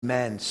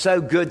Amen.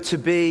 So good to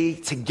be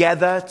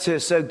together,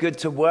 so good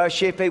to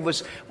worship. It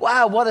was,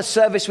 wow, what a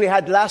service we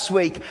had last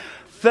week.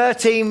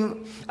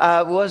 13,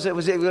 was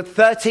it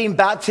 13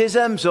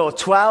 baptisms or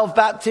 12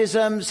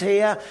 baptisms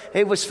here?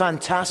 It was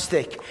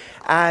fantastic.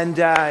 And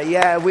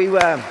we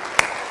were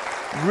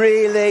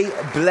really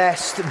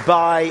blessed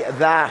by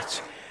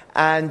that.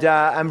 And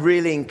I'm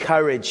really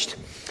encouraged.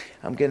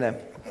 I'm going to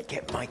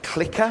get my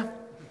clicker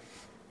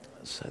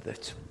so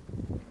that...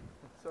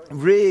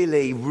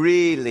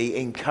 Really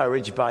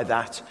encouraged by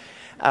that.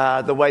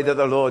 The way that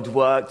the Lord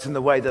worked and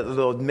the way that the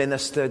Lord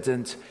ministered.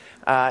 And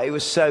it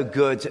was so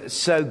good,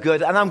 so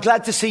good. And I'm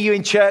glad to see you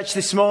in church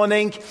this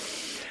morning.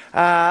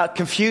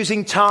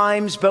 Confusing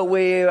times, but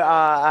we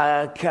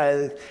are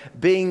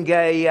being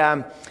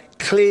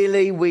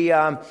clearly we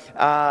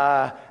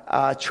are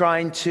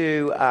trying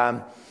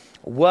to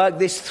work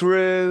this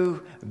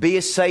through, be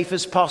as safe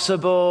as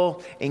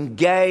possible,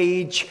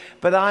 engage.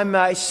 But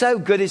it's so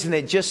good, isn't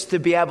it, just to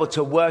be able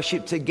to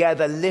worship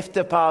together, lift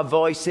up our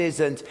voices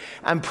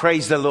and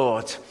praise the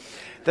Lord.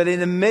 That in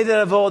the middle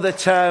of all the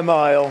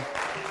turmoil,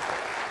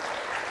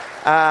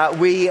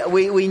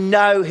 we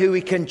know who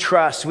we can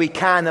trust. We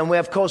can, and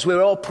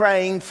we're all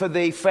praying for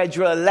the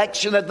federal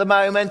election at the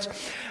moment.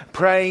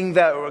 Praying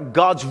that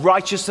God's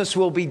righteousness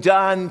will be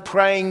done,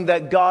 praying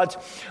that God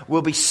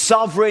will be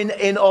sovereign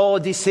in all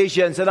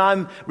decisions. And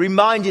I'm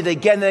reminded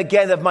again and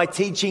again of my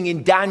teaching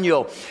in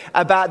Daniel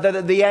about that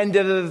at the end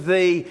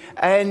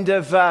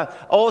of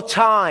all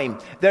time,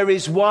 there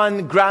is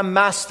one Grand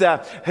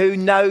Master who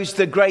knows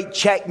the great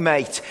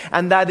checkmate,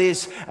 and that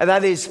is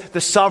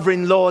the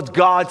sovereign Lord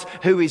God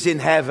who is in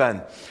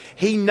heaven.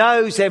 He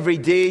knows every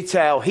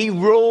detail. He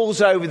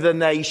rules over the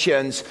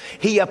nations.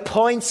 He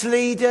appoints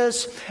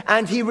leaders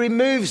and he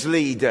removes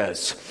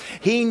leaders.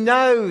 He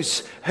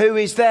knows who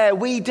is there.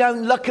 We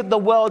don't look at the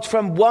world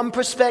from one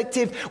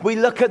perspective. We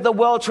look at the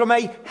world from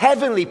a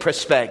heavenly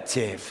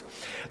perspective.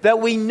 That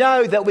we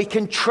know that we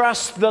can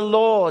trust the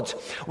Lord.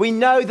 We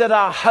know that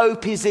our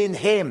hope is in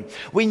him.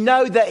 We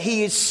know that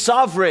he is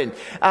sovereign.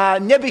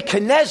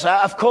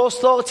 Nebuchadnezzar, of course,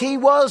 thought he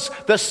was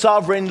the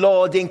sovereign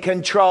Lord in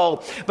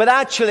control. But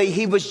actually,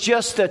 he was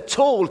just a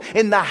tool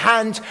in the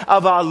hand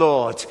of our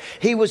Lord.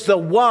 He was the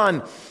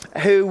one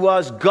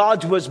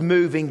God was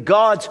moving.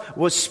 God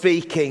was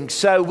speaking.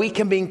 So we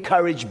can be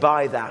encouraged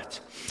by that.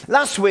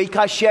 Last week,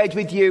 I shared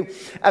with you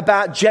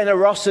about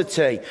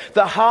generosity.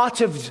 The heart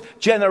of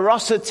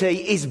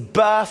generosity is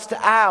birthed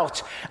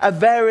out, a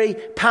very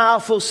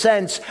powerful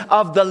sense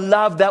of the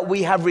love that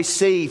we have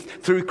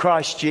received through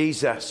Christ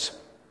Jesus.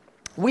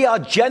 We are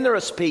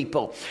generous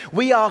people.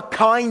 We are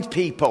kind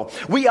people.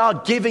 We are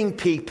giving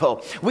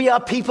people. We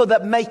are people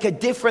that make a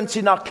difference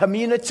in our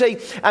community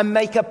and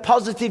make a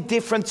positive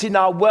difference in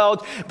our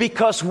world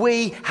because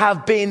we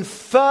have been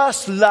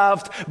first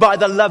loved by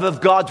the love of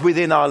God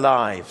within our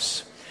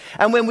lives.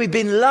 And when we've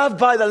been loved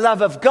by the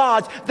love of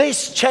God,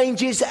 this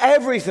changes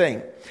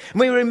everything.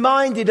 We're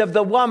reminded of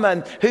the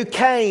woman who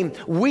came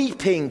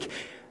weeping,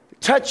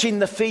 touching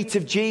the feet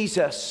of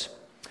Jesus.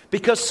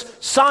 Because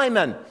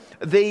Simon,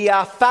 the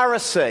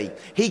Pharisee,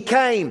 he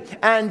came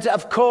and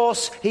of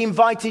course he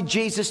invited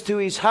Jesus to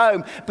his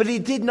home, but he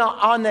did not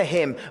honor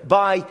him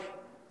by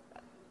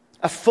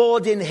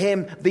affording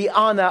him the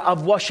honor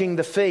of washing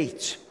the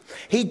feet.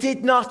 He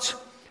did not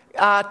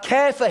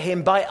care for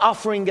him by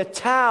offering a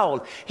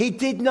towel. He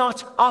did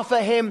not offer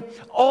him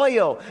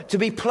oil to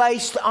be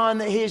placed on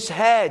his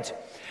head.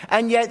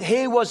 And yet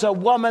here was a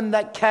woman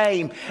that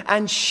came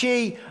and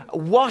she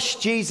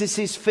washed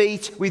Jesus'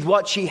 feet with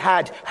what she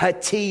had, her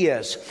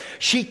tears.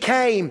 She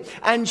came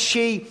and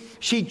she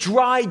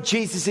dried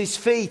Jesus'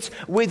 feet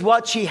with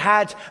what she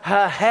had,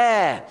 her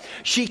hair.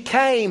 She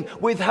came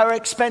with her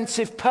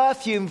expensive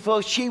perfume,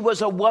 for she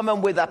was a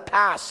woman with a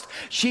past.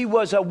 She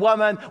was a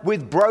woman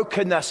with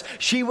brokenness.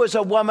 She was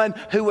a woman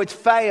who had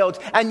failed,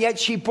 and yet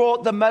she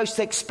brought the most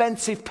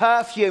expensive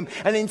perfume.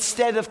 And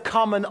instead of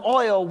common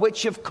oil,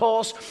 which of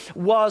course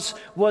was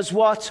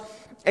what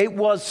it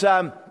was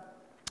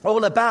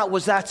all about,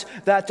 was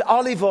that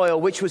olive oil,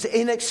 which was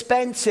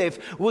inexpensive,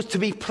 was to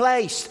be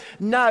placed.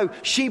 No,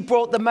 she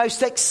brought the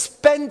most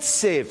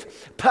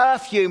expensive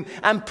perfume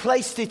and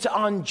placed it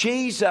on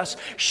Jesus.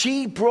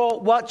 She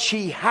brought what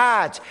she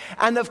had.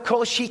 And of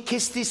course, she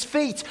kissed his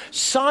feet.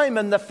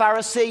 Simon the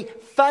Pharisee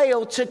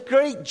failed to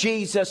greet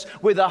Jesus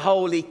with a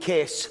holy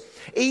kiss,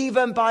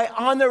 even by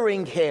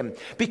honoring him,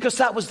 because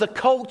that was the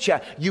culture.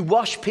 You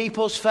wash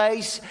people's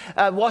feet,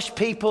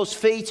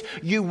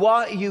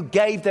 you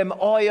gave them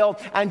oil,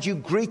 and you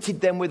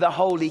greeted them with a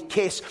holy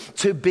kiss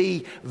to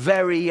be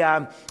very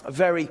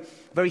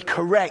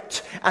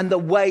correct, and the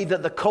way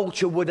that the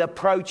culture would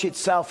approach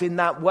itself in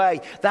that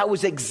way. That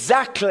was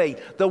exactly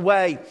the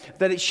way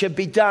that it should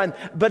be done.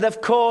 But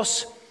of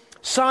course,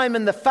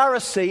 Simon the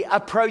Pharisee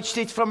approached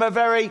it from a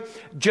very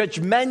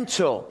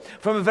judgmental,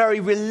 from a very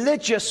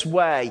religious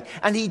way.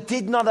 And he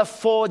did not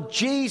afford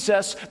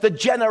Jesus the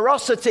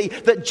generosity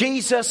that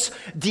Jesus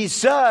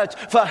deserved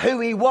for who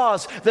he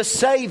was, the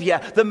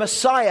Savior, the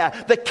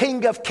Messiah, the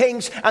King of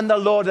Kings and the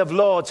Lord of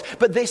Lords.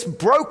 But this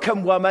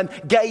broken woman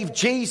gave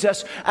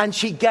Jesus, and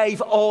she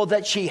gave all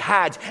that she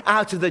had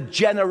out of the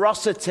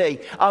generosity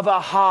of her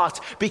heart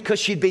because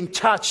she'd been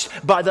touched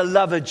by the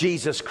love of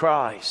Jesus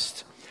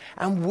Christ.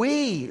 And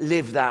we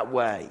live that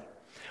way.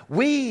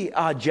 We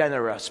are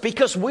generous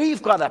because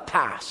we've got a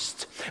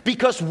past,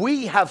 because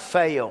we have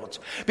failed,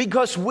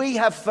 because we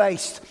have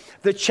faced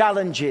the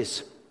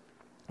challenges.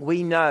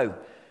 We know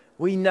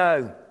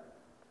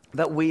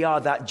that we are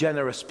that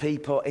generous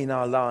people in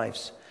our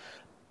lives.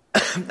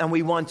 And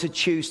we want to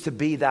choose to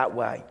be that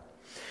way.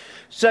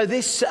 So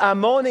this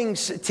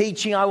morning's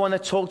teaching, I want to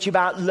talk to you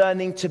about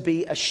learning to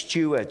be a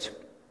steward.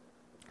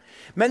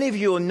 Many of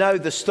you will know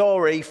the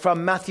story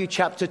from Matthew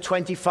chapter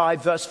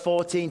 25, verse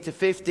 14 to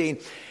 15.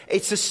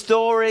 It's a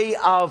story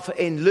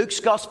in Luke's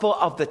gospel,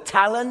 of the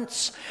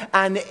talents.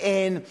 And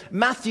in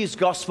Matthew's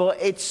gospel,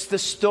 it's the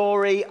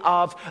story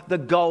of the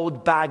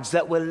gold bags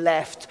that were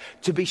left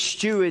to be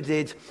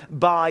stewarded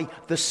by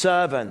the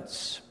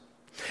servants.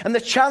 And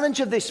the challenge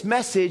of this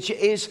message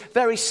is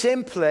very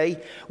simply,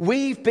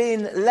 we've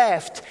been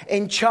left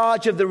in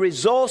charge of the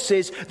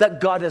resources that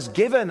God has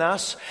given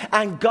us.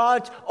 And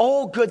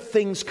all good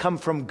things come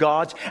from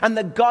God. And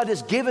that God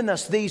has given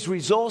us these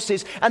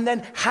resources. And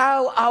then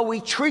how are we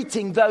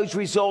treating those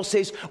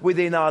resources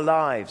within our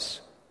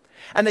lives?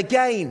 And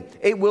again,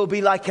 it will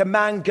be like a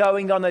man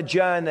going on a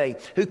journey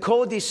who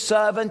called his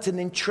servant and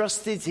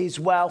entrusted his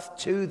wealth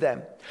to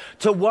them.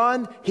 To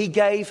one, he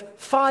gave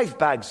 5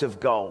 bags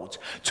of gold.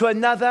 To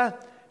another,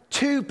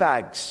 2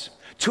 bags.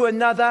 To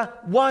another,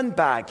 1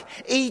 bag.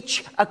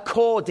 Each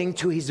according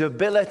to his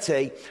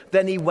ability.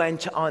 Then he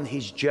went on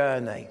his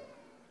journey.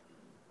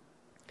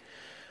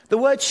 The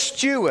word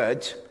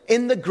steward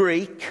in the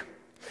Greek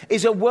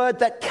is a word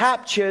that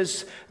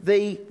captures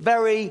the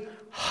very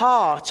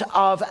heart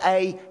of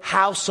a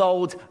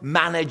household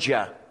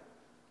manager.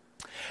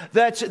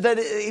 That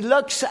it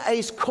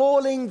is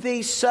calling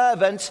these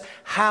servants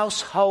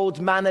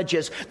household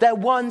managers. They're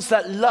ones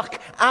that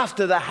look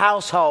after the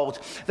household.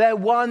 They're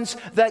ones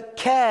that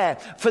care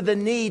for the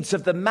needs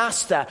of the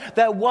master.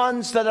 They're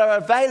ones that are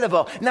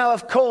available. Now,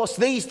 of course,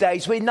 these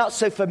days we're not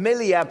so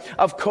familiar,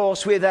 of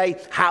course, with a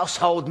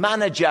household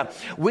manager.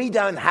 We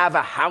don't have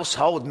a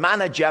household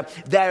manager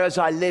there as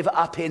I live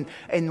up in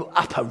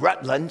Upper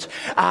Rutland.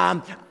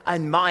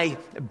 And my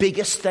big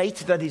estate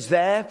that is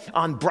there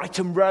on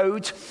Brighton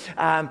Road,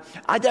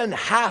 I don't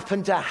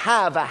happen to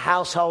have a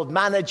household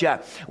manager.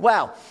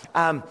 Well,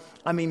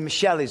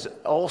 Michelle is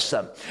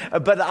awesome,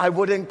 but I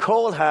wouldn't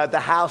call her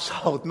the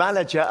household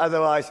manager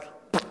otherwise.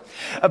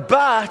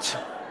 But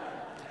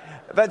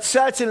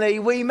certainly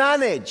we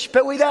manage,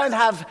 but we don't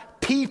have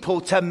people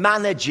to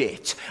manage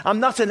it. I'm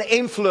not an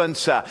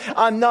influencer.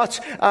 I'm not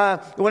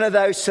one of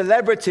those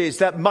celebrities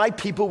that my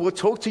people will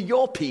talk to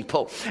your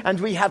people. And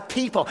we have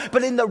people.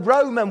 But in the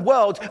Roman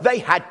world, they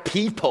had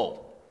people.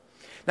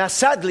 Now,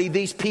 sadly,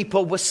 these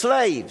people were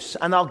slaves.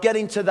 And I'll get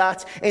into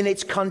that in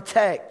its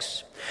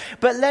context.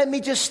 But let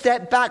me just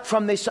step back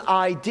from this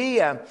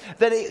idea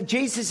that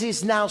Jesus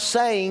is now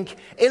saying,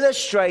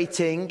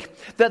 illustrating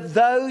that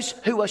those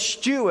who are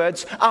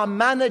stewards are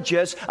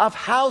managers of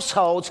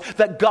households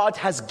that God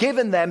has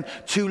given them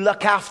to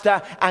look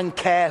after and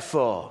care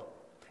for.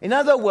 In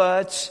other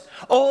words,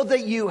 all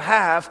that you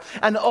have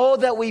and all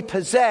that we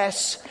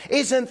possess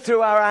isn't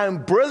through our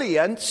own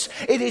brilliance.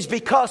 It is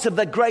because of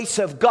the grace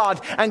of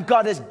God. And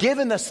God has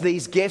given us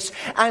these gifts,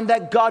 and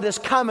that God has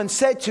come and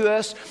said to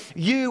us,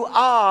 you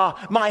are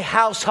my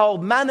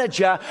household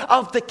manager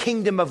of the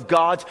kingdom of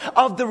God,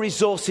 of the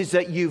resources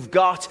that you've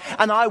got.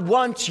 And I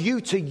want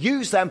you to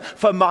use them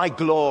for my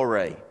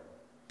glory.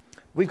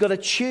 We've got to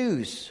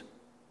choose.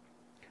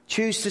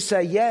 Choose to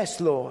say,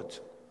 yes, Lord.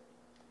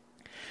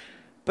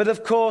 But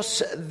of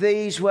course,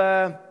 these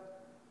were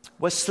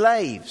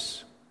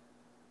slaves.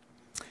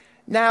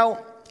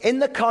 Now, in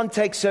the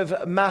context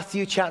of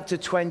Matthew chapter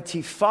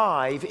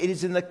 25, it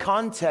is in the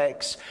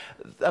context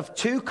of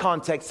 2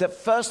 contexts. That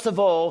first of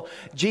all,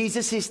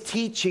 Jesus is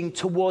teaching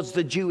towards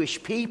the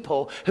Jewish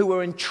people who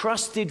were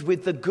entrusted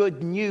with the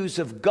good news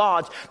of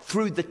God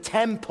through the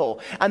temple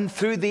and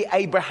through the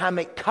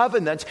Abrahamic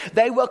covenant.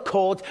 They were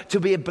called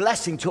to be a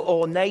blessing to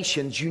all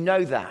nations. You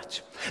know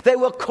that. They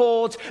were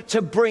called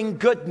to bring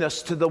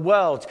goodness to the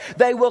world.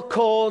 They were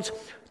called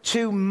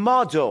to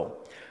model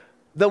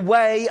the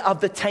way of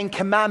the 10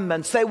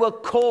 Commandments. They were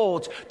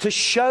called to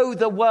show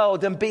the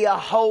world and be a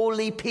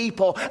holy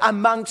people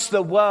amongst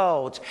the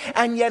world.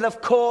 And yet,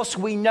 of course,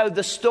 we know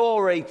the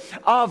story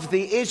of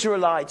the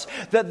Israelites,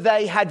 that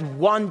they had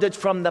wandered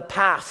from the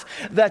path,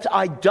 that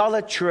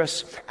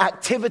idolatrous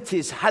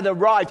activities had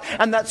arrived,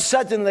 and that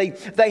suddenly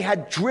they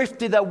had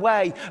drifted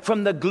away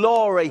from the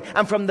glory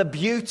and from the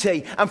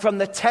beauty and from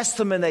the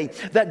testimony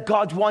that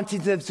God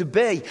wanted them to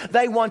be.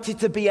 They wanted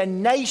to be a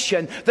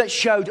nation that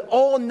showed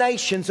all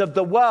nations of the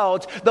the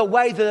world, the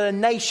way that a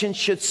nation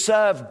should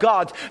serve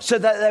God, so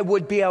that there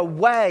would be a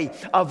way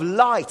of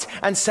light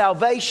and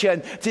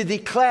salvation to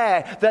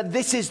declare that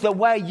this is the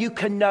way you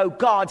can know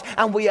God,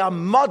 and we are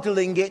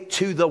modeling it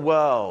to the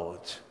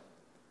world.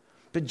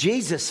 But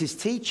Jesus is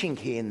teaching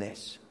here in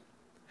this.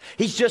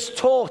 He's just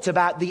taught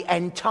about the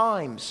end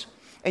times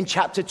in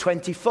chapter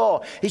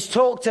 24. He's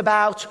talked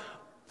about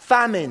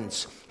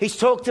famines. He's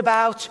talked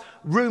about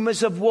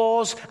rumors of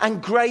wars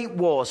and great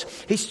wars.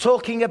 He's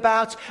talking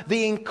about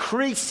the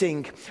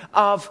increasing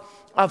of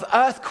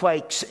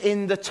earthquakes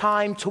in the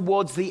time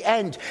towards the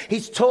end.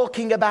 He's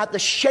talking about the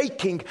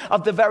shaking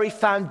of the very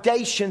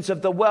foundations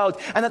of the world.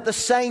 And at the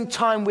same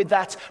time, with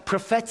that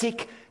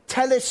prophetic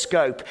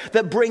telescope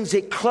that brings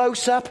it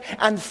close up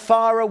and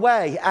far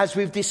away, as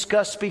we've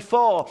discussed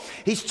before.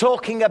 He's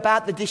talking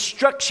about the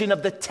destruction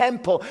of the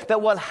temple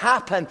that will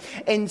happen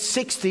in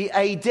 60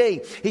 AD.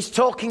 He's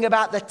talking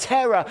about the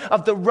terror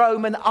of the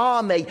Roman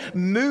army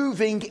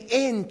moving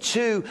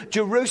into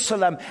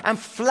Jerusalem and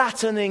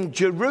flattening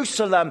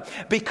Jerusalem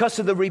because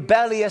of the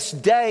rebellious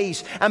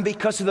days and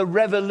because of the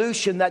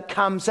revolution that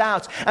comes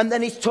out. And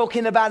then he's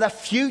talking about a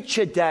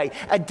future day,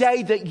 a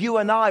day that you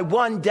and I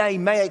one day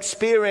may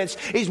experience,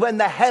 is when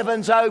the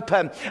heavens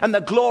open and the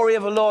glory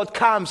of the Lord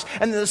comes.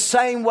 And in the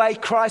same way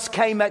Christ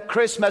came at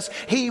Christmas,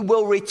 he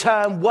will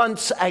return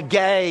once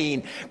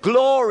again,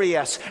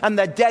 glorious, and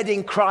the dead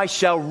in Christ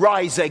shall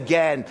rise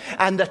again,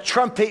 and the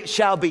trumpet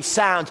shall be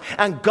sound,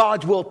 and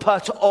God will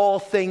put all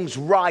things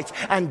right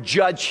and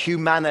judge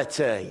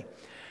humanity.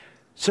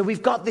 So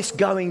we've got this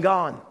going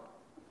on,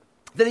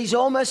 that he's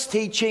almost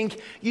teaching,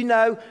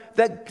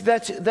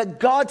 that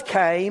God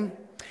came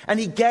and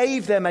he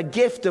gave them a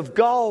gift of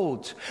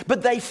gold,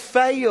 but they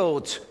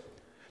failed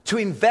to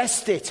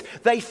invest it.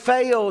 They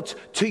failed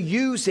to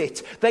use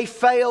it. They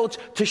failed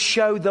to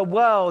show the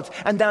world.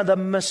 And now the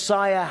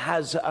Messiah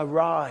has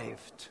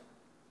arrived.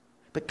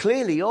 But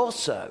clearly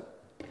also,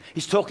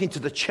 he's talking to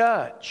the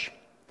church.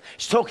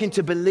 He's talking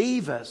to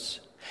believers.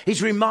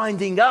 He's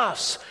reminding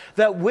us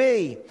that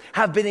we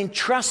have been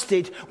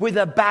entrusted with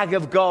a bag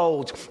of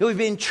gold. We've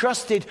been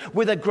entrusted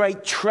with a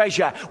great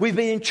treasure. We've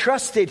been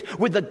entrusted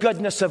with the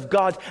goodness of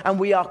God, and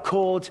we are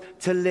called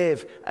to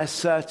live a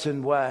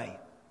certain way.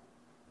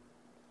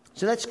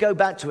 So let's go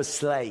back to a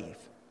slave.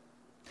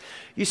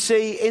 You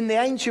see, in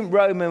the ancient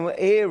Roman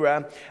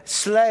era,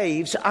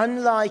 slaves,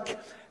 unlike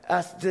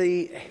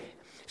the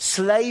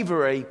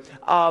slavery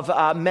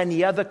of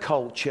many other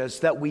cultures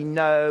that we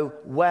know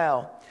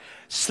well,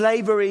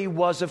 slavery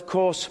was, of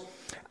course,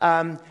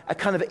 a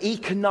kind of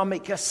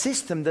economic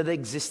system that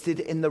existed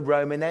in the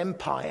Roman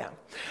Empire.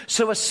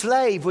 So a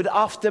slave would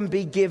often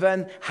be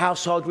given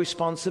household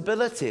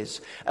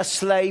responsibilities. A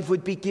slave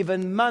would be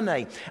given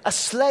money. A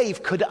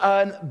slave could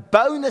earn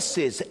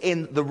bonuses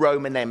in the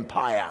Roman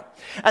Empire.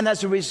 And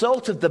as a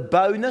result of the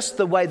bonus,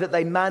 the way that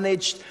they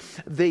managed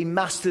the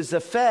master's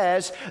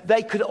affairs,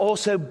 they could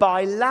also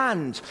buy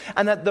land.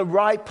 And at the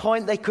right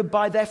point, they could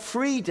buy their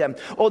freedom,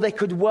 or they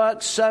could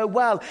work so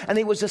well. And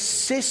it was a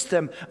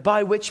system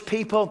by which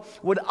people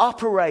would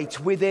operate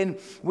within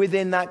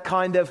that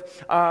kind of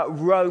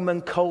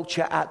Roman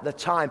culture at the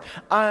time.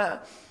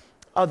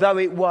 Although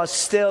it was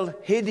still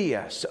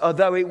hideous,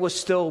 although it was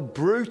still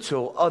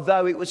brutal,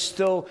 although it was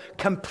still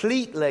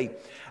completely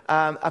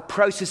a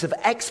process of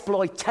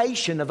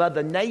exploitation of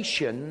other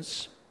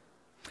nations,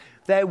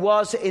 there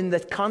was, in the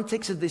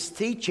context of this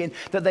teaching,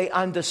 that they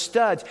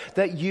understood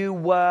that you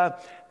were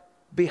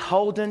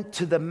beholden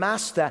to the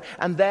master,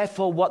 and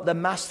therefore what the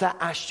master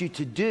asked you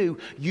to do,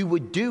 you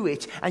would do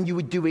it, and you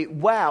would do it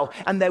well,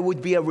 and there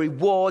would be a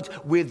reward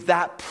with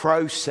that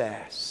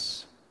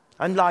process.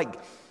 Unlike,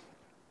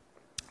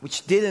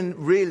 which didn't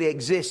really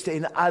exist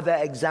in other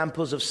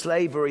examples of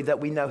slavery that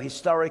we know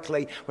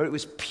historically, where it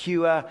was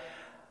pure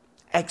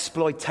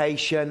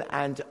exploitation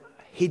and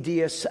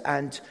hideous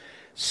and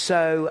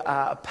so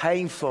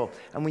painful.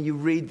 And when you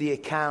read the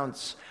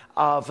accounts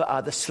of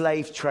the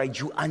slave trade,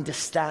 you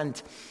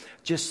understand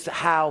just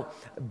how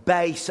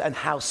base and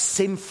how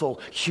sinful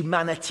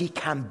humanity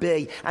can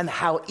be, and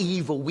how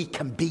evil we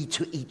can be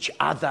to each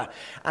other,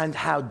 and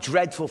how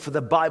dreadful, for the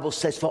Bible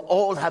says, for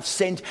all have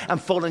sinned and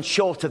fallen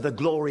short of the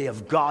glory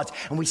of God.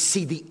 And we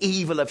see the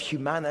evil of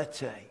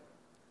humanity.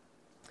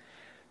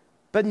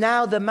 But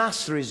now the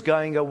master is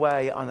going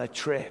away on a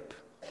trip.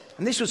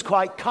 And this was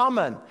quite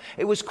common.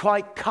 It was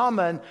quite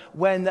common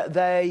when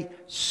they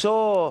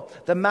saw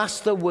the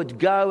master would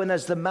go, and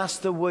as the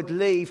master would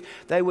leave,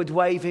 they would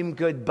wave him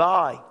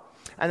goodbye.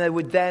 And they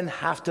would then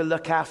have to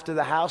look after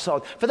the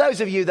household. For those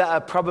of you that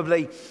are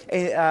probably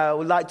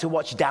would like to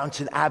watch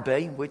Downton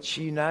Abbey, which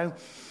you know,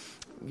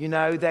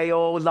 they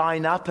all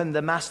line up and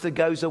the master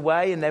goes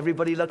away and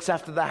everybody looks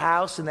after the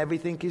house and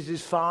everything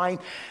is fine.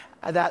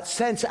 That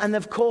sense. And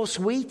of course,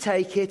 we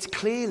take it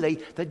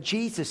clearly that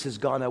Jesus has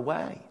gone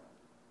away.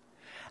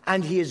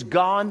 And he has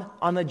gone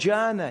on a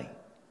journey.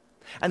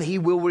 And he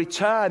will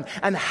return.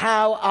 And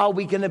how are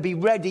we going to be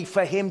ready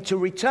for him to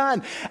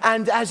return?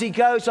 And as he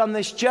goes on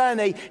this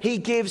journey, he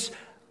gives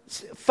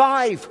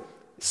 5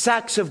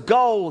 sacks of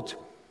gold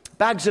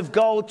bags of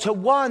gold to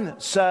one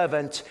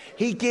servant.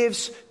 He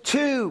gives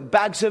 2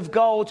 bags of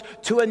gold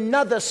to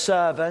another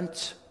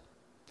servant.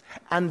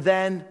 And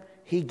then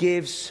he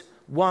gives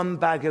 1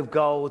 bag of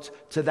gold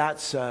to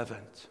that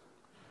servant.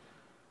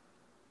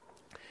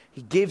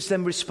 He gives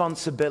them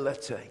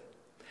responsibility.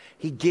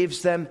 He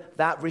gives them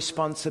that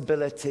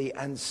responsibility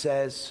and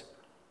says,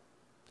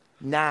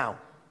 now,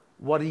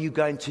 what are you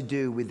going to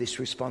do with this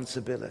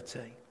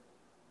responsibility?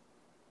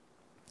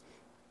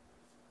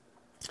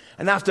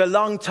 And after a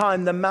long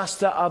time, the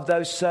master of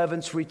those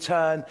servants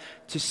returned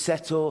to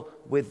settle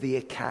with the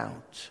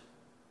account.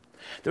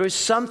 There is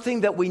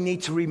something that we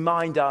need to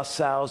remind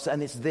ourselves,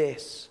 and it's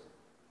this: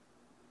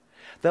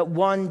 that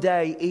one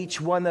day each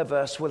one of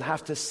us will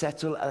have to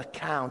settle an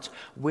account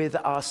with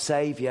our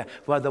Savior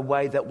by the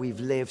way that we've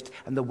lived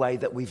and the way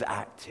that we've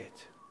acted.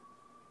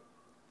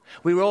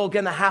 We're all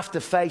going to have to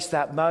face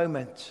that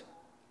moment.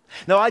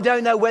 Now, I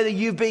don't know whether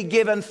you've been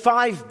given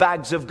 5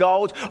 bags of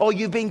gold, or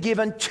you've been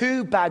given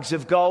 2 bags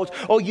of gold,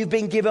 or you've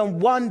been given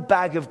 1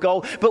 bag of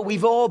gold, but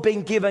we've all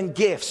been given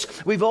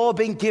gifts. We've all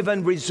been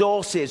given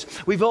resources.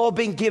 We've all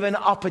been given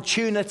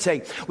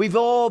opportunity. We've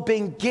all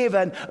been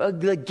given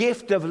the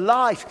gift of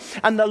life.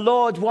 And the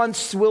Lord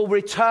will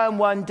return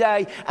one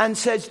day and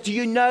says, do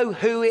you know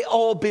who it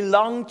all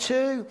belonged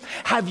to?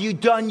 Have you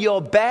done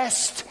your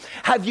best?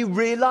 Have you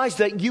realized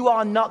that you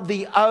are not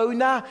the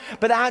owner,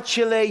 but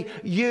actually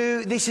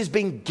this has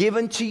been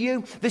given to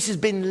you. This has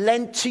been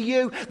lent to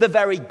you. The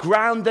very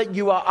ground that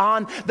you are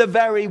on, the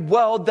very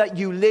world that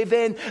you live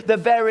in, the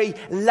very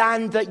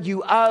land that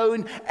you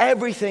own,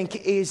 everything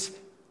is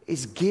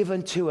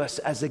given to us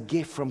as a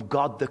gift from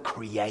God the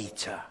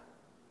Creator.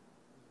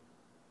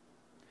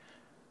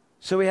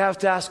 So we have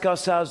to ask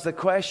ourselves the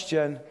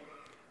question,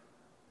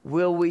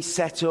 will we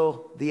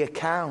settle the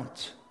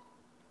account?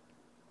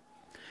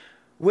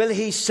 Will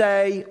he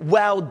say,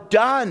 well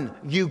done,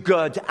 you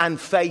good and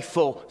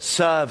faithful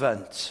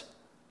servant?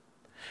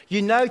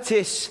 You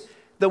notice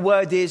the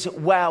word is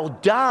well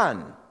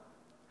done.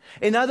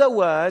 In other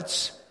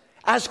words,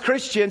 as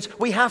Christians,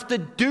 we have to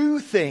do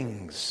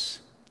things.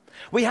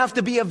 We have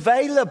to be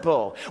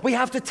available. We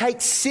have to take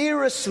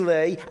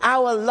seriously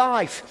our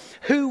life,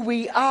 who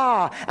we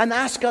are, and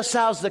ask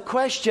ourselves the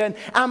question,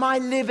 am I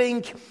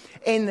living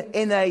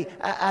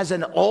as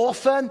an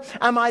orphan?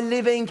 Am I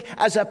living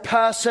as a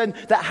person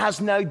that has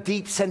no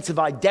deep sense of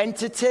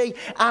identity?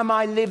 Am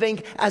I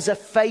living as a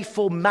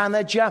faithful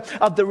manager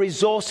of the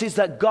resources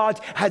that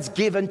God has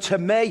given to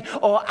me?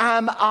 Or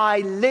am I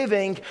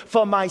living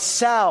for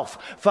myself?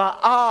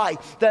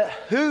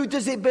 Who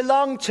does it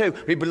belong to?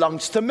 It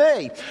belongs to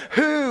me.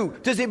 Who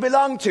does it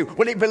belong to?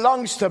 Well, it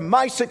belongs to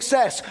my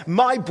success,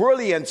 my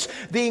brilliance,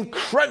 the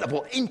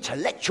incredible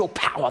intellectual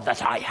power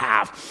that I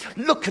have.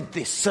 Look at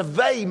this,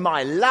 survey my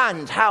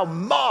land, how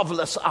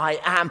marvelous I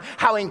am,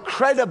 how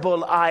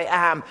incredible I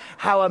am,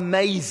 how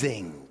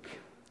amazing.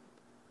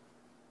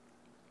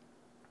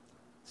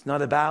 It's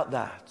not about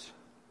that.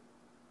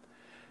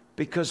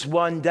 Because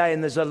one day,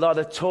 and there's a lot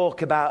of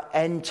talk about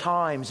end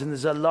times, and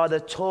there's a lot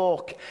of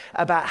talk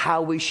about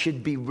how we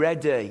should be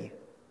ready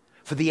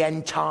for the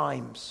end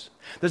times.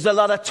 There's a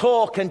lot of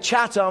talk and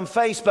chatter on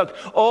Facebook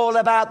all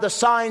about the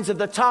signs of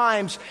the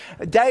times.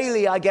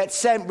 Daily I get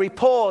sent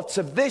reports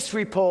of this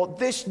report,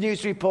 this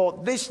news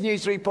report, this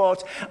news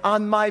report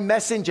on my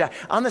messenger.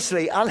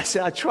 Honestly, I'm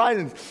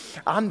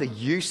the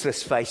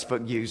useless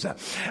Facebook user.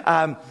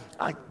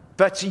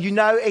 But you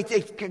know,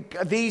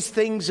 these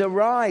things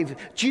arrive.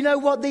 Do you know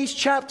what these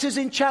chapters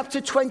in chapter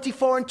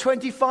 24 and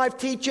 25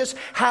 teach us?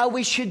 How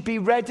we should be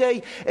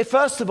ready?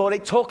 First of all,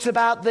 it talks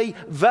about the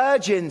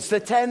virgins,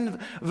 the 10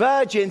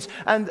 virgins,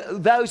 and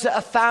those that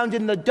are found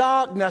in the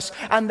darkness,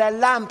 and their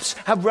lamps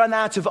have run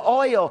out of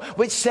oil,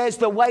 which says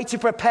the way to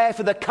prepare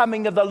for the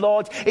coming of the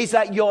Lord is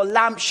that your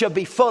lamp should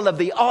be full of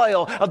the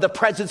oil of the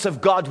presence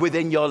of God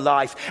within your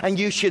life, and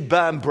you should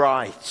burn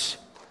bright.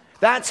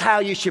 That's how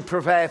you should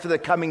prepare for the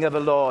coming of the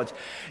Lord.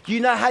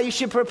 You know how you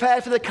should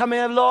prepare for the coming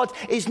of the Lord?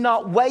 Is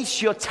not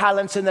waste your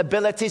talents and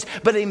abilities,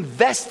 but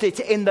invest it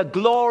in the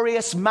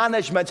glorious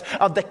management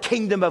of the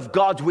kingdom of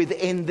God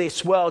within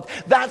this world.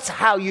 That's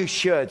how you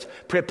should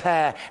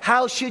prepare.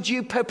 How should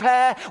you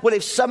prepare? Well,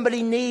 if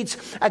somebody needs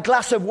a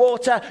glass of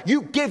water,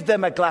 you give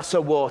them a glass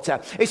of water.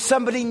 If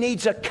somebody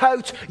needs a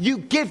coat, you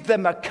give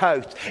them a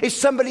coat. If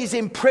somebody's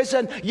in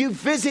prison, you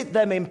visit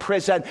them in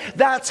prison.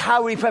 That's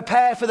how we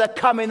prepare for the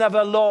coming of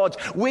the Lord.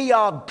 We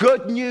are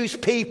good news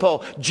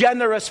people,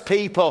 generous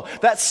people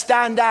that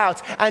stand out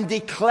and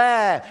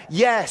declare,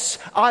 yes,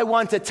 I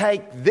want to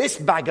take this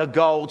bag of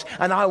gold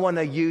and I want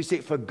to use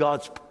it for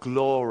God's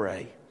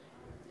glory.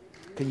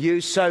 Can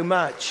use so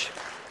much.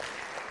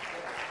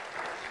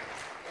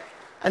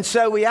 And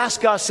so we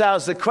ask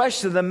ourselves the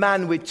question, the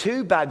man with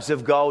 2 bags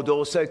of gold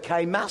also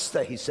came,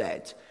 Master, he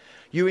said,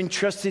 you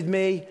entrusted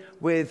me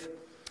with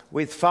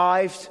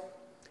 5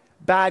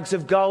 bags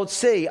of gold.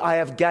 See, I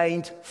have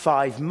gained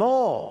 5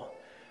 more.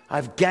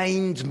 I've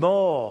gained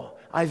more.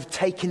 I've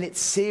taken it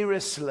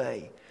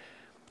seriously.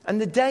 And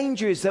the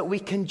danger is that we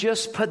can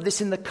just put this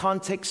in the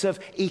context of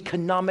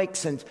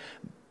economics and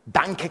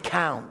bank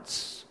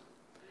accounts.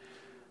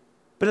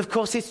 But of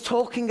course, it's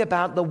talking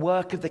about the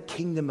work of the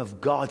kingdom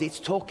of God. It's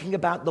talking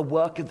about the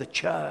work of the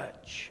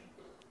church.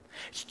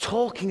 It's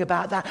talking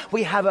about that.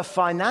 We have a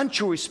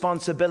financial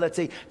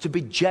responsibility to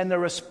be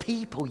generous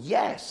people,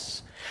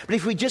 yes. But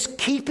if we just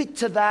keep it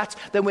to that,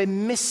 then we're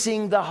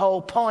missing the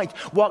whole point.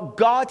 What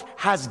God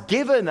has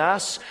given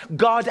us,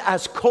 God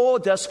has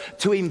called us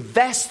to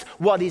invest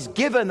what is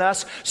given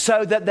us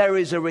so that there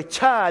is a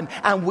return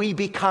and we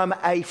become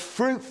a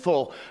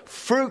fruitful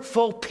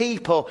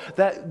people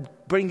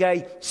that bring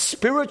a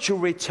spiritual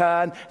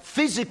return,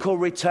 physical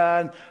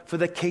return for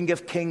the King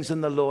of Kings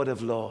and the Lord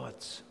of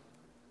Lords.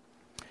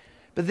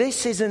 But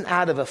this isn't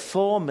out of a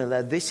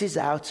formula. This is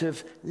out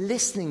of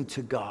listening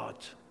to God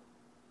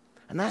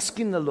and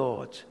asking the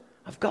Lord,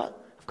 I've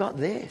got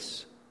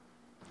this.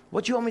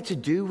 What do you want me to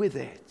do with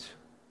it?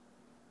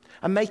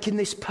 I'm making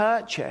this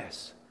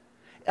purchase.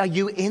 Are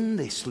you in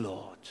this,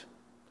 Lord?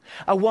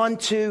 I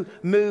want to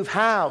move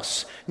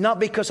house, not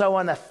because I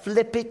want to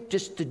flip it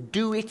just to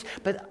do it,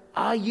 but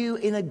are you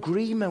in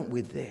agreement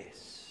with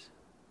this?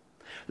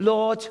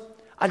 Lord,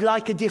 I'd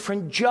like a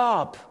different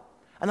job,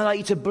 and I'd like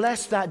you to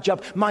bless that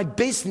job, my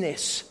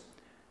business.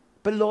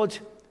 But Lord,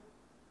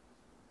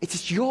 it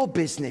is your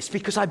business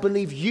because I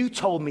believe you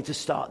told me to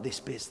start this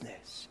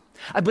business.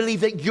 I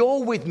believe that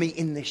you're with me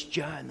in this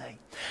journey.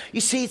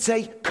 You see, it's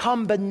a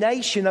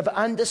combination of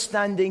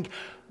understanding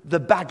the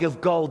bag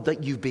of gold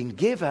that you've been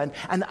given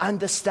and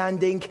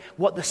understanding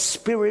what the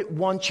Spirit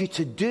wants you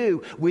to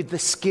do with the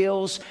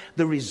skills,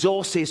 the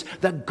resources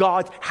that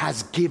God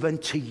has given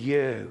to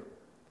you.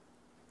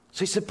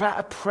 So it's about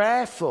a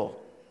prayerful.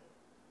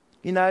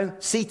 You know,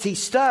 C.T.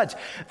 Studd,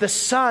 the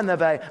son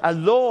of a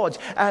lord,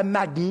 a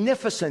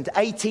magnificent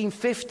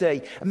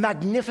 1850, a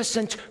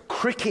magnificent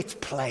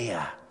cricket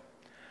player.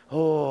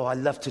 Oh, I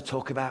love to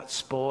talk about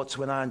sports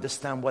when I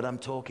understand what I'm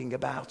talking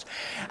about.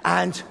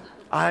 And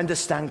I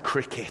understand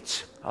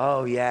cricket.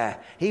 Oh, yeah.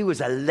 He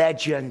was a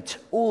legend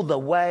all the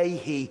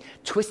way. He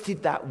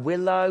twisted that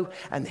willow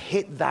and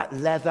hit that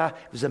leather.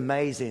 It was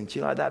amazing. Do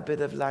you like that bit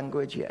of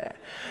language?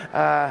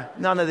 Yeah.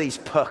 None of these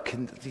puck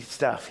and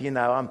stuff, you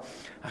know.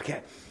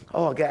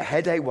 I get a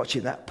headache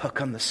watching that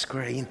puck on the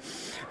screen.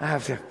 I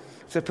have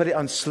to put it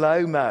on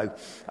slow-mo.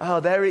 Oh,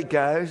 there it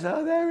goes.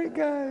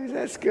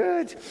 That's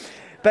good.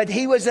 But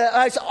he was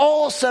an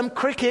awesome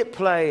cricket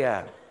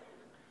player.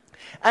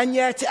 And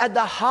yet at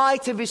the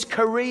height of his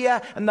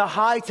career and the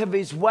height of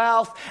his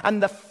wealth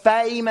and the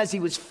fame as he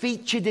was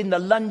featured in the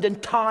London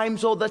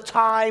Times all the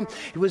time,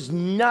 he was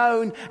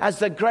known as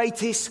the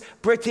greatest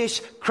British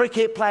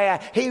cricket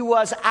player. He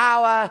was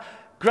our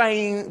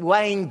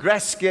Wayne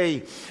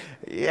Gretzky.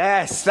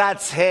 Yes,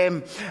 that's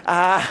him,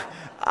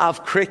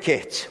 of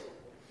cricket.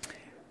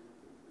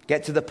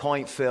 Get to the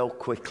point, Phil,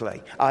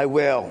 quickly. I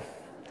will.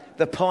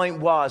 The point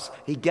was,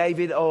 he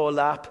gave it all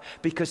up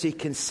because he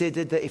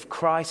considered that if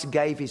Christ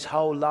gave his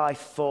whole life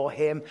for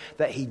him,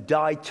 that he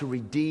died to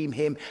redeem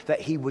him, that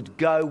he would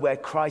go where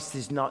Christ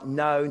is not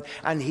known,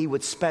 and he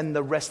would spend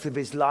the rest of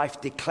his life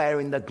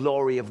declaring the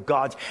glory of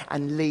God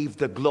and leave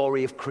the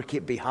glory of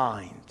cricket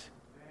behind.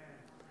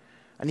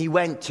 And he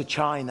went to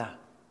China.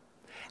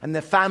 And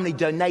the family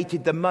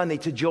donated the money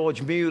to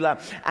George Mueller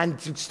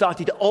and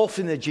started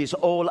orphanages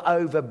all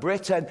over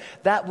Britain.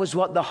 That was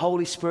what the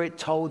Holy Spirit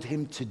told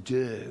him to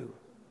do.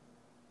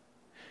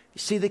 You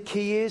see, the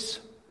key is,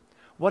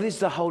 what is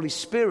the Holy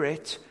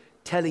Spirit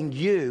telling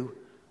you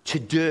to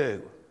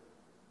do?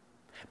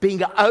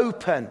 Being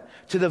open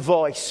to the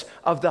voice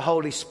of the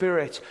Holy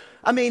Spirit.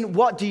 I mean,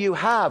 what do you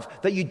have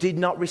that you did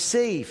not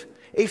receive?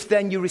 If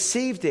then you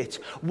received it,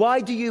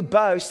 why do you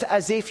boast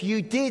as if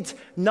you did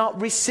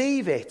not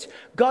receive it?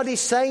 God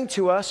is saying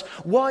to us,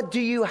 what do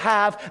you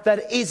have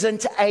that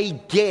isn't a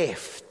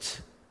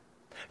gift?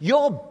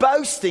 You're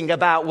boasting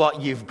about what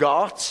you've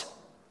got,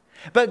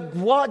 but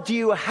what do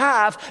you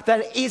have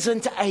that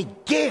isn't a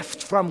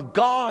gift from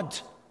God?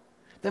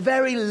 The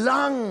very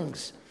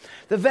lungs,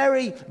 the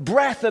very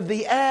breath of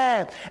the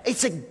air.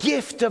 It's a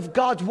gift of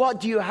God.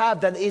 What do you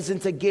have that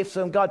isn't a gift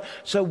from God?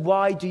 So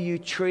why do you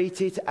treat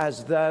it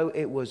as though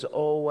it was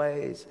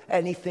always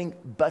anything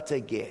but a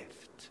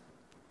gift?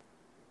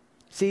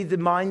 See, the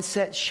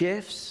mindset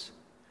shifts.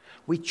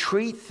 We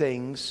treat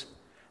things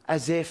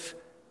as if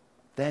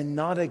they're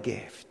not a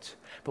gift,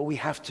 but we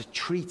have to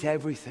treat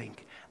everything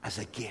as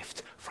a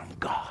gift from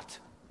God.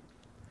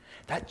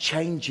 That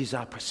changes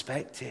our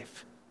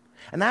perspective.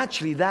 And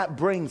actually that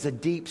brings a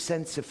deep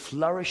sense of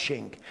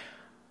flourishing,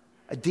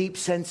 a deep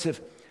sense of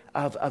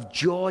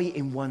joy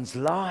in one's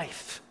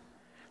life.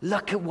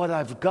 Look at what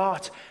I've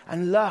got,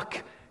 and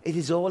look, it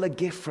is all a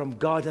gift from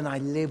God, and I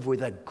live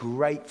with a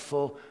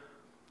grateful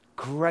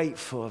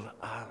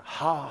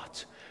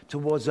heart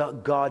towards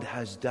what God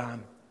has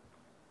done.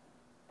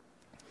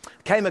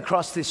 Came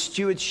across this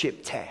stewardship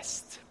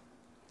test.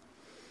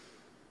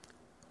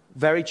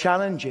 Very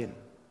challenging.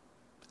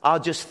 I'll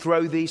just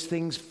throw these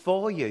things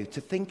for you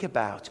to think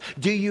about.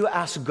 Do you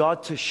ask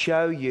God to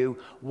show you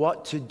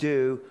what to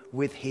do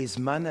with his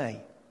money?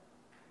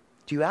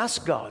 Do you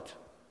ask God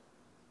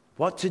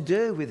what to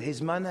do with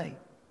his money?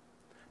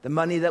 The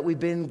money that we've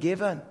been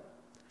given.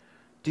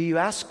 Do you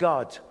ask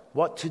God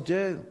what to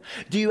do?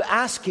 Do you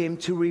ask him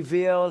to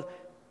reveal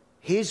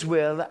his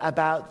will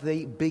about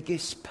the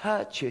biggest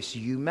purchase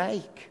you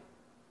make?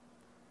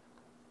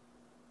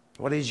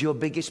 What is your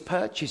biggest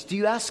purchase? Do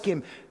you ask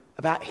him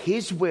about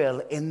his will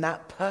in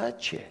that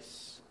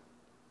purchase?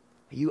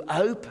 Are you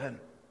open?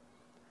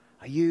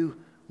 Are you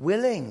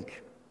willing?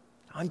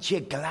 Aren't you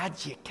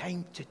glad you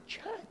came to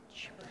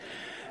church?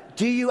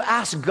 Do you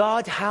ask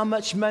God how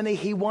much money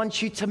he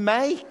wants you to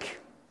make?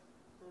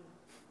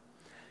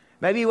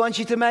 Maybe he wants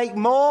you to make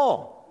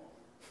more.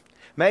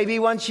 Maybe he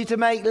wants you to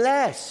make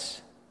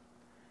less.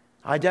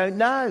 I don't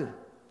know.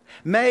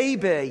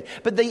 Maybe.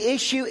 But the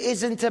issue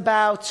isn't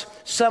about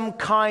some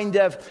kind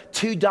of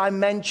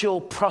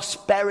two-dimensional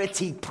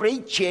prosperity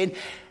preaching.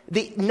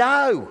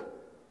 No,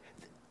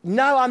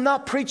 I'm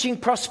not preaching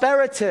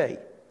prosperity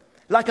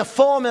like a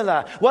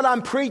formula. What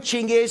I'm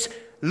preaching is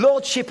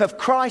lordship of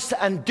Christ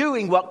and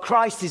doing what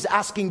Christ is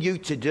asking you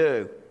to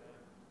do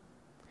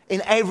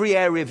in every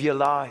area of your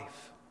life.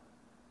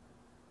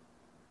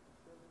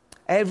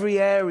 Every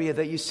area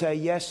that you say,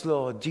 yes,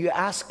 Lord. Do you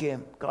ask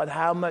him, God,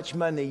 how much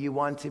money you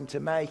want him to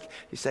make?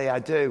 You say, I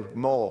do,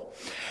 more.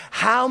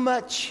 How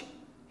much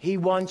he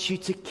wants you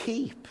to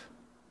keep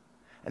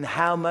and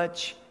how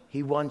much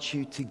he wants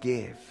you to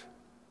give.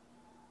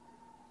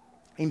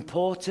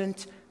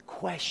 Important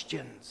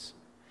questions.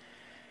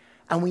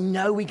 And we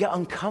know we get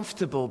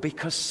uncomfortable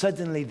because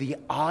suddenly the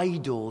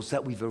idols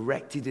that we've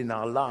erected in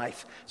our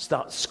life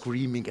start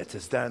screaming at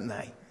us, don't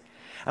they?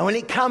 And when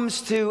it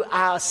comes to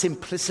our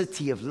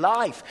simplicity of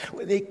life,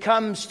 when it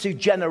comes to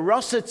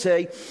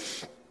generosity,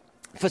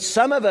 for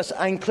some of us,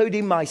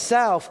 including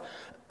myself,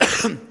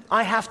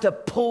 I have to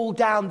pull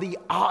down the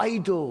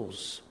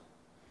idols.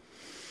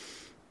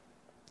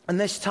 And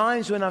there's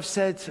times when I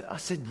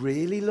said,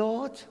 really,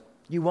 Lord?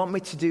 You want me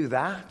to do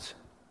that?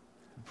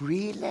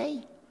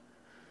 Really?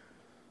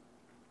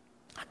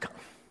 I can't.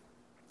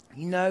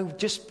 You know,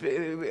 just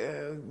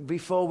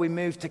before we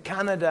moved to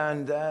Canada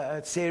and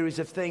a series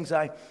of things,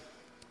 I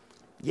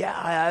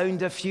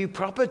owned a few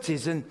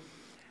properties, and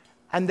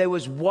there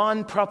was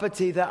one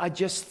property that I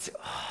just...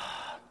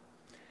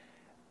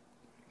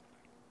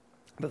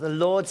 But the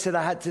Lord said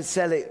I had to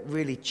sell it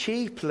really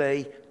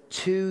cheaply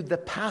to the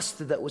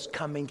pastor that was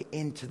coming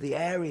into the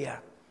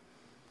area.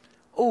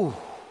 Oh,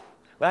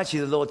 well, actually,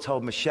 the Lord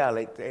told Michelle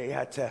he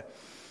had to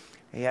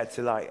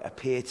like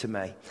appear to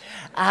me,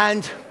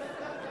 and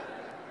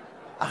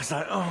I was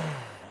like,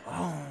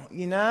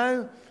 you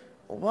know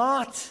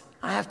what?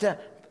 I have to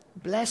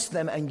bless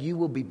them, and you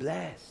will be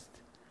blessed.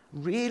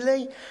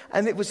 Really?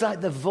 And it was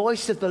like the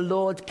voice of the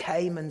Lord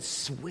came and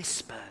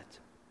whispered,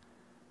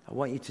 I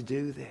want you to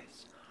do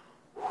this.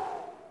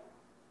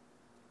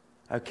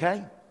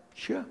 Okay,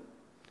 sure.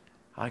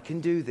 I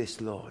can do this,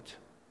 Lord.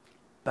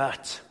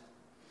 But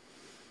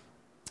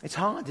it's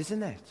hard,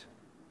 isn't it?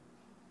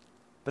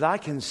 But I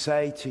can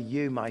say to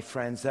you, my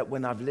friends, that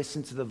when I've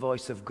listened to the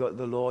voice of God,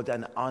 the Lord,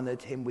 and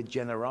honored him with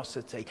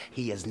generosity,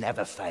 he has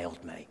never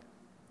failed me.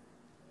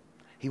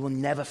 He will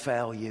never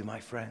fail you, my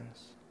friends.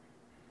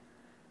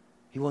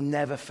 He will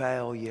never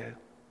fail you.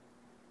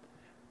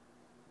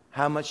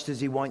 How much does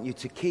he want you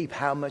to keep?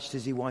 How much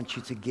does he want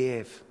you to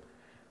give?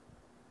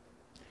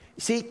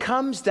 You see, it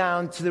comes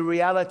down to the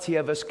reality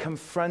of us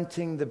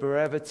confronting the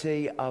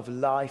brevity of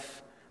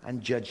life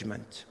and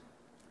judgment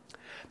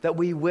that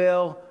we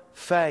will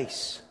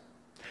face.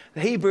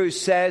 The Hebrews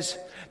says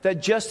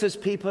that just as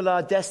people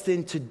are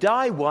destined to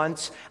die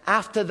once,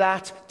 after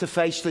that to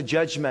face the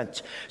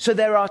judgment. So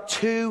there are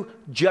two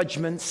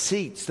judgment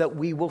seats that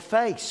we will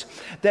face.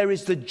 There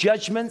is the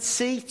judgment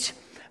seat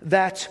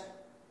that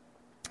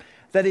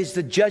is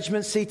the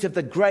judgment seat of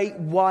the great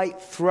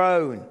white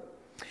throne.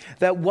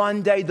 That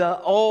one day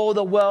all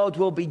the world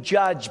will be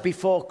judged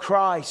before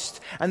Christ.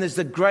 And there's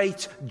the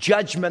great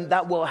judgment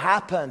that will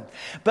happen.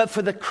 But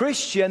for the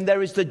Christian,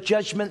 there is the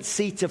judgment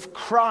seat of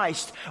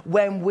Christ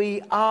when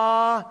we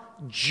are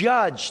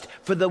judged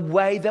for the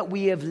way that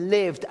we have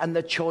lived and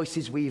the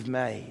choices we've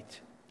made.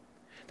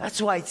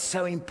 That's why it's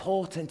so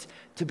important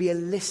to be a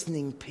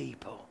listening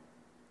people.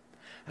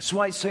 That's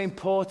why it's so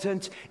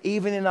important,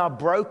 even in our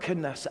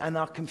brokenness and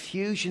our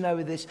confusion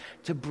over this,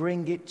 to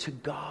bring it to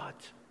God.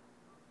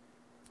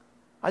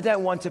 I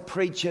don't want to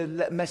preach a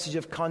message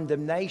of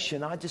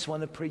condemnation. I just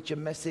want to preach a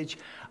message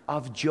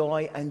of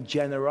joy and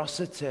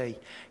generosity.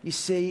 You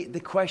see, the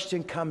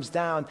question comes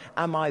down,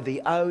 am I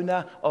the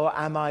owner or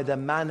am I the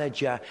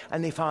manager?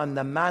 And if I'm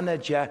the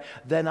manager,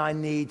 then I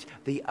need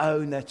the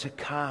owner to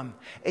come.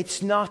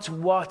 It's not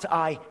what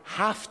I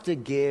have to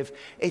give,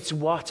 it's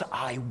what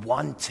I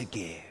want to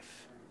give.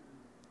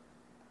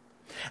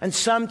 And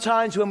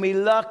sometimes when we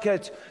look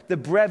at the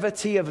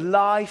brevity of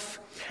life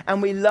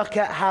and we look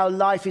at how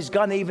life is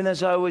gone, even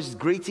as I was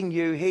greeting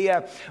you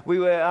here,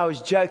 I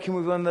was joking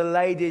with one of the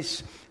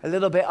ladies a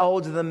little bit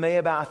older than me,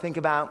 about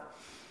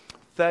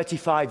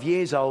 35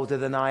 years older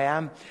than I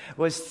am,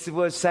 was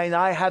saying,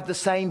 I have the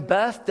same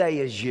birthday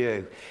as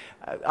you.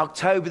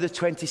 October the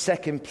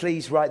 22nd,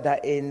 please write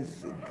that in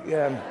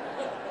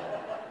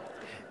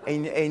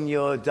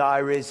your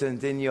diaries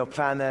and in your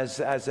planners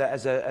as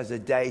a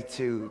day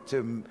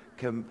to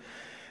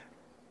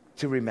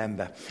to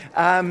remember.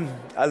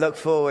 I look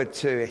forward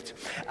to it.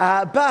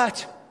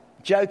 But,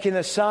 joking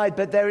aside,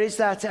 but there is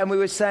that, and we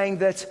were saying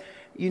that,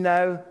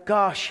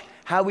 gosh,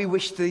 how we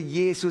wish the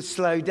years would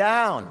slow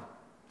down.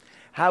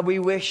 How we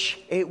wish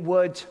it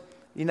would,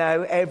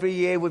 every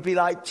year would be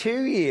like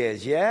 2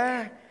 years,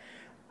 yeah?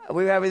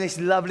 We were having this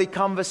lovely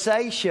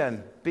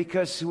conversation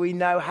because we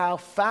know how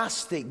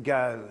fast it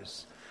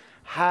goes,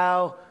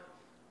 how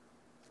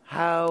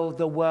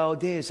the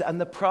world is.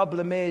 And the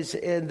problem is,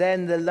 and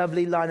then the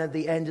lovely line at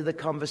the end of the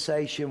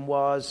conversation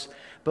was,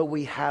 but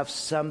we have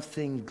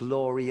something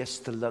glorious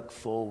to look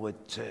forward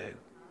to.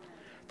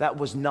 That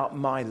was not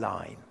my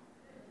line.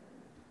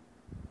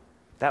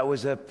 That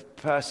was a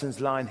person's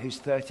line who's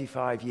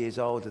 35 years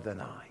older than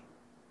I.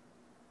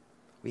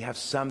 We have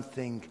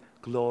something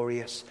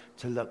glorious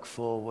to look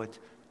forward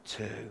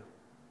to.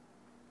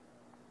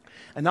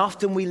 And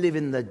often we live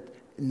in the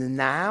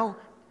now,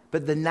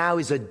 but the now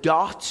is a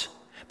dot,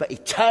 but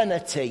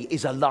eternity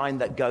is a line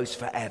that goes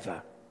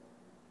forever.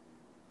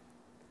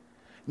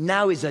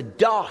 Now is a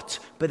dot,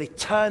 but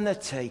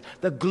eternity,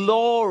 the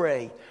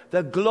glory,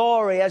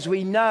 as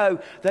we know,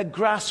 the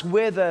grass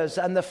withers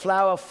and the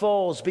flower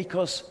falls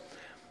because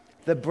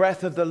the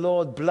breath of the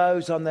Lord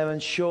blows on them,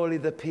 and surely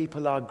the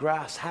people are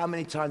grass. How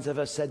many times have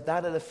I said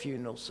that at a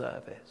funeral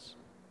service?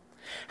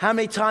 How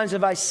many times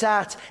have I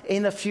sat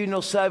in a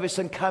funeral service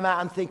and come out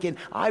and thinking,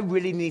 I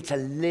really need to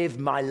live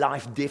my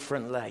life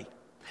differently?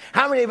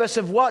 How many of us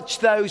have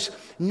watched those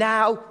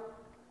now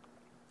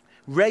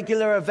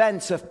regular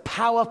events of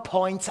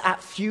PowerPoints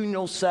at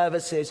funeral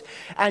services,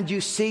 and you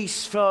see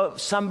for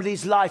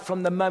somebody's life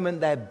from the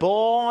moment they're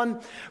born,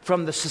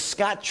 from the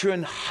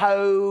Saskatchewan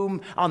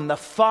home on the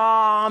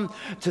farm,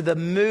 to the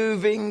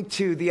moving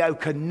to the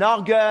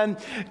Okanagan,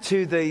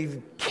 to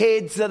the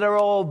kids that are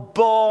all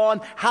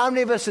born. How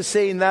many of us have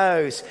seen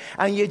those?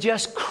 And you're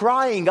just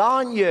crying,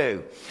 aren't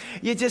you?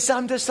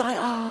 I'm just like,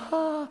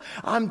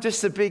 I'm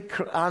just a big,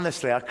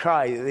 honestly, I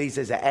cry these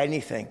days at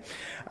anything.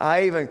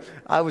 I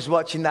was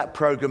watching that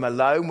program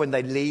Alone when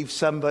they leave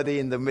somebody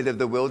in the middle of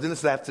the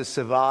wilderness. They have to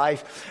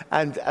survive.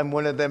 And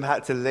one of them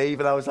had to leave.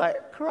 And I was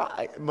like,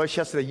 cry.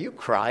 Moshe said, are you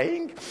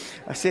crying?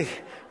 I said,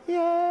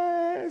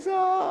 yes.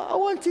 I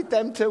wanted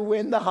them to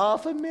win the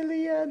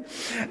 $500,000.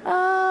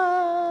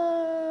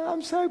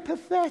 I'm so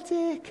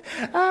pathetic.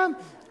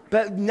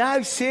 But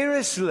no,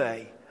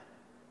 seriously.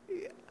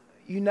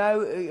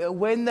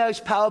 When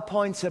those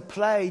PowerPoints are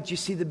played, you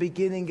see the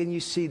beginning and you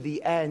see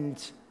the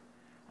end.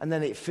 And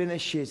then it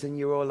finishes and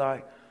you're all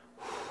like,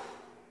 whew.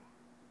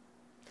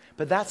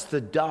 But that's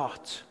the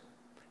dot.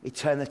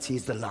 Eternity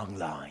is the long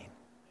line.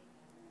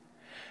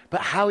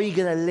 But how are you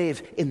going to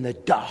live in the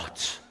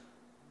dot?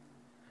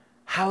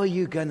 How are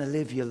you going to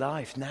live your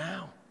life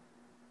now?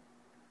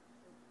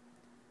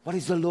 What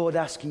is the Lord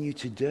asking you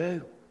to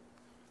do?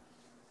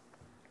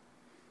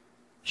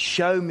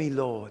 Show me,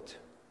 Lord,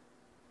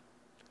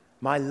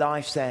 my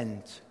life's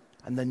end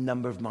and the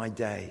number of my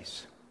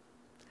days.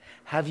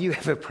 Have you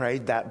ever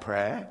prayed that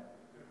prayer?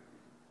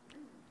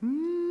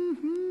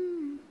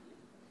 Mm-hmm.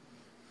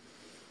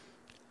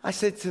 I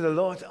said to the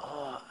Lord,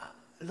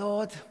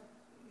 Lord,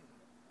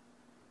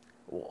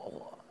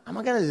 am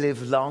I going to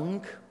live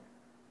long?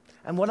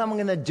 And what am I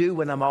going to do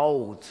when I'm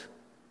old?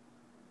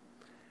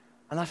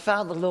 And I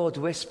felt the Lord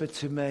whisper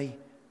to me,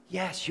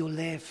 yes, you'll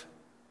live.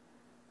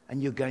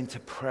 And you're going to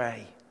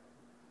pray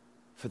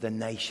for the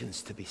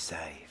nations to be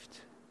saved.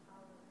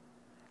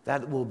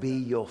 That will be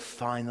your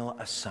final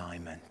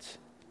assignment.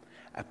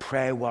 A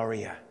prayer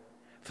warrior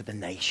for the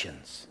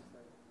nations.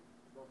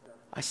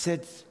 I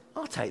said,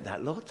 I'll take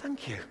that, Lord,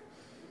 thank you.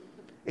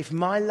 If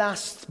my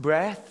last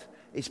breath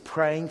is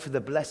praying for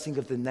the blessing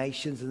of the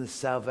nations and the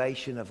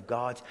salvation of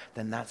God,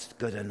 then that's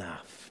good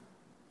enough.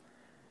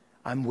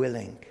 I'm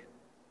willing.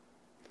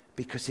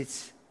 Because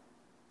it's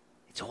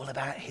all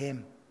about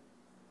Him.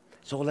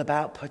 It's all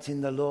about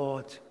putting the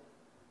Lord.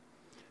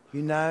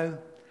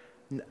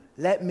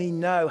 Let me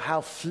know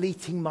how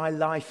fleeting my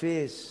life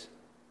is.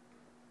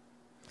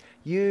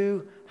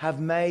 You have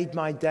made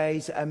my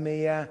days a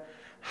mere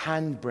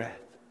handbreadth.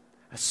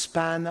 A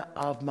span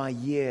of my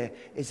year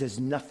is as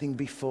nothing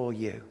before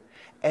you.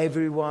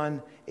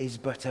 Everyone is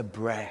but a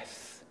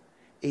breath,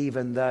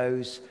 even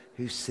those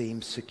who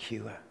seem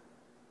secure.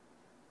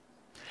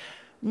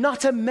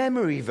 Not a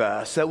memory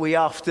verse that we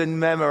often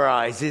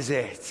memorize, is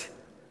it?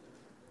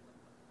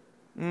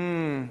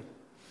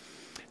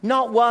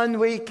 Not one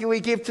we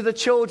give to the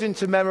children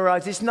to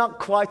memorize. It's not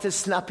quite as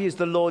snappy as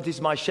the Lord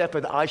is my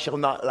shepherd, I shall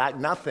not lack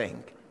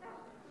nothing.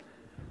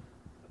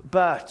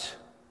 But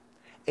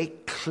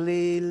it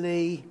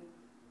clearly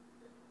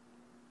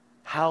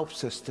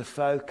helps us to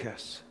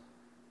focus.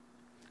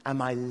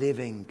 Am I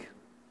living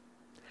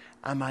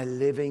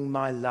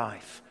my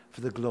life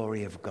for the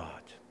glory of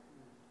God?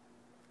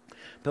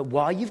 But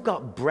while you've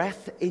got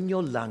breath in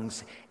your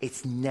lungs,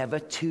 it's never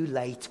too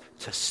late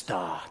to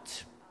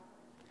start.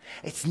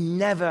 It's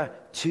never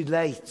too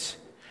late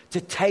to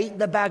take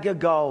the bag of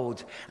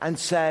gold and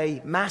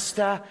say,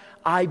 Master,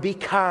 I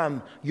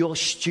become your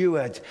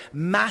steward.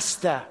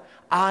 Master,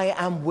 I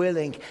am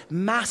willing.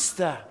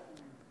 Master,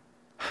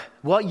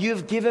 What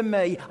you've given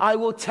me, I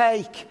will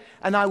take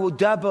and I will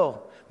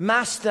double.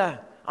 Master,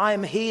 I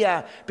am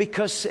here.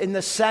 Because in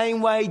the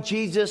same way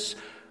Jesus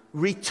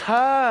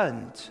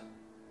returned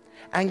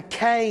and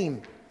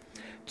came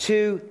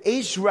to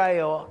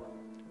Israel,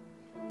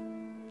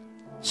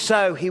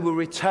 so he will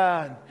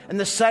return. In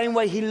the same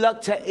way he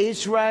looked at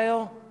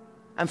Israel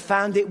and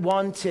found it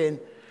wanting,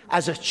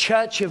 as a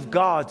church of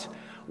God,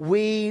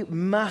 we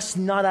must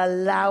not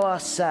allow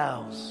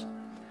ourselves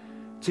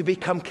to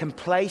become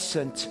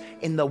complacent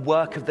in the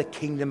work of the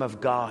kingdom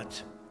of God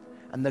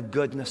and the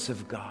goodness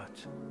of God.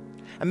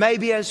 And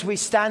maybe as we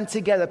stand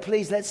together,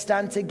 please let's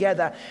stand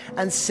together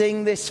and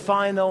sing this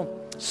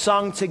final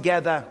song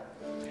together.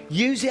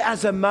 Use it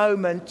as a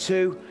moment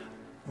to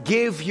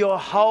give your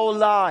whole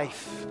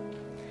life.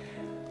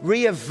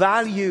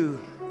 Reevaluate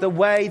the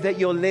way that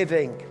you're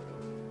living.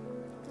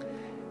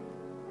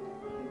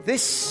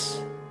 This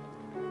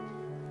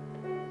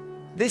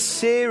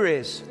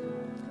series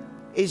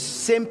is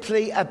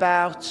simply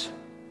about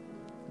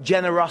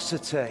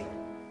generosity,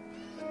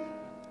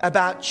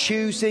 about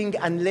choosing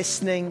and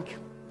listening,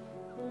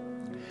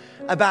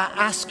 about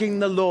asking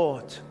the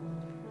Lord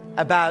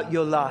about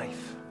your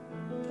life.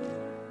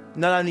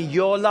 Not only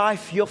your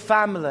life, your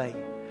family.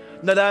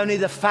 Not only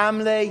the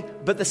family,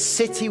 but the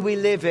city we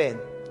live in.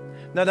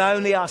 Not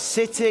only our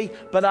city,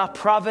 but our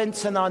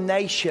province and our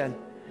nation.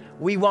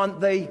 We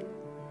want the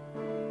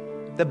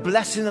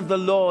blessing of the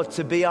Lord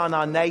to be on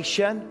our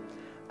nation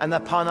and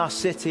upon our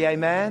city.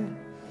 Amen.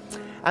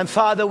 And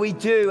Father, we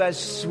do,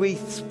 as we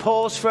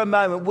pause for a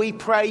moment, we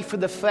pray for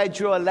the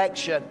federal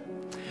election.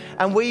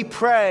 And we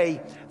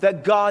pray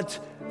that God,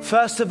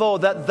 first of all,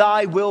 that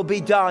thy will be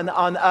done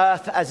on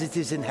earth as it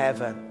is in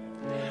heaven.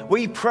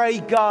 We pray,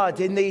 God,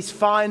 in these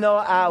final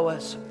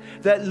hours,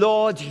 that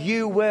Lord,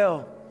 you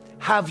will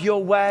have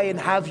your way and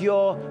have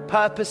your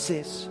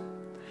purposes.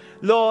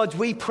 Lord,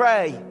 we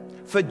pray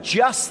for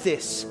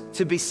justice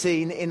to be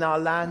seen in our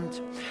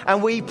land.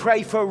 And we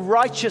pray for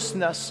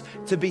righteousness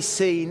to be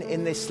seen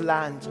in this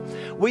land.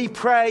 We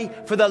pray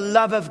for the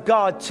love of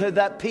God, so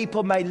that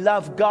people may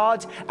love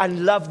God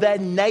and love their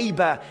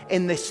neighbor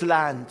in this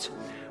land.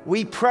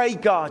 We pray,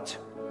 God,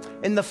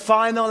 in the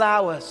final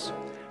hours,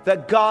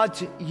 that God,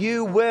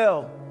 you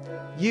will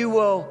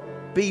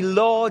be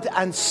Lord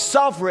and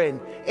sovereign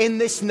in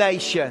this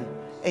nation,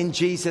 in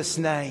Jesus'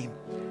 name.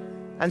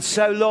 And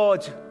so,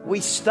 Lord, we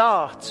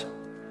start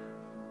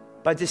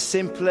by just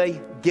simply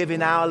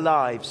giving our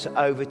lives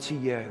over to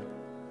you.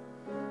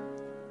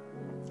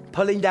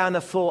 Pulling down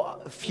a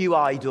few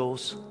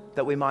idols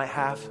that we might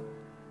have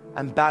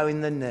and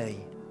bowing the knee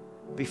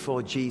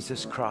before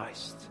Jesus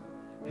Christ,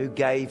 who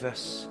gave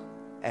us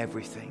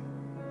everything.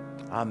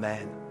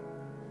 Amen.